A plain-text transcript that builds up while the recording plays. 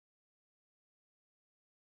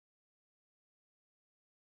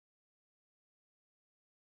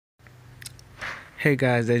Hey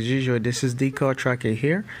guys, as usual, this is the car tracker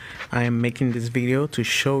here. I am making this video to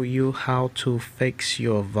show you how to fix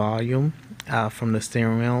your volume from the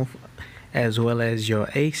steering wheel, as well as your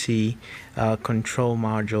AC control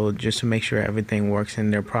module, just to make sure everything works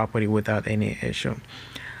in there properly without any issue.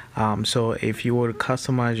 So if you were to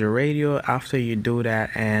customize your radio, after you do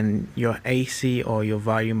that and your AC or your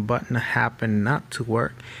volume button happen not to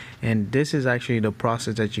work, and this is actually the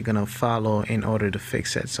process that you're gonna follow in order to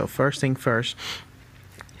fix it. So first thing first,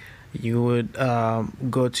 you would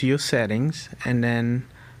go to your settings, and then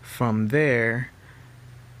from there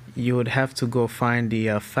you would have to go find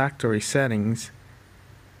the factory settings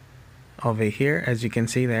over here. As you can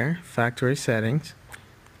see there, factory settings,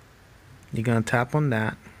 you're gonna tap on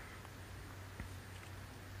that.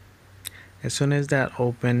 As soon as that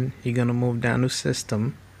open, you're gonna move down to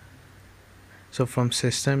system. So from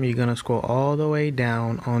system, you're gonna scroll all the way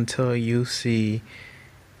down until you see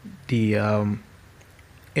the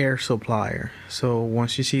air supplier. So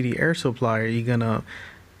once you see the air supplier, you're gonna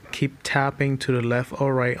keep tapping to the left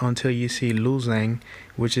or right until you see losing,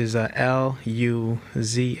 which is a LUZHENG.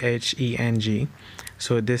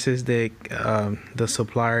 So this is the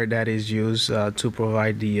supplier that is used to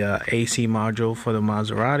provide the AC module for the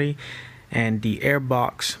Maserati, and the air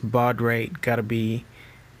box baud rate gotta be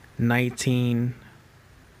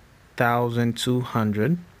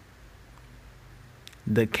 19,200.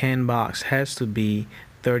 The CAN box has to be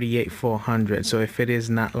 38,400. So if it is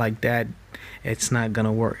not like that, it's not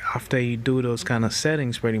gonna work. After you do those kind of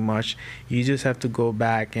settings, pretty much you just have to go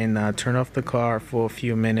back and turn off the car for a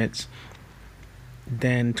few minutes,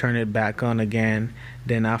 then turn it back on again.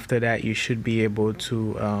 Then after that, you should be able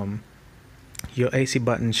to your AC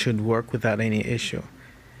button should work without any issue.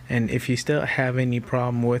 And if you still have any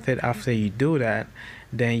problem with it after you do that,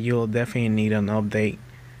 then you'll definitely need an update.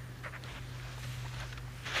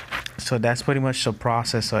 So that's pretty much the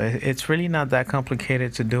process. So it's really not that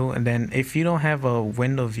complicated to do. And then if you don't have a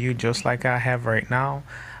window view just like I have right now,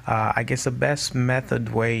 I guess the best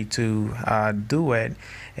way to do it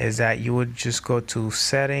is that you would just go to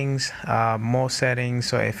settings, more settings.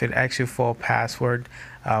 So if it asks you for password,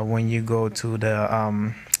 when you go to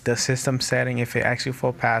the system setting, if it asks you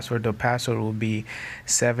for password, the password will be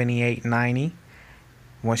 7890.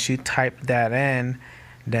 Once you type that in,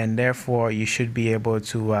 then therefore you should be able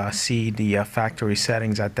to see the factory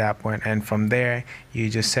settings at that point, and from there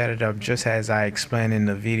you just set it up just as I explained in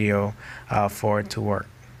the video for it to work.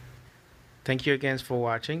 Thank you again for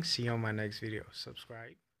watching. See you on my next video.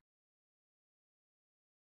 Subscribe.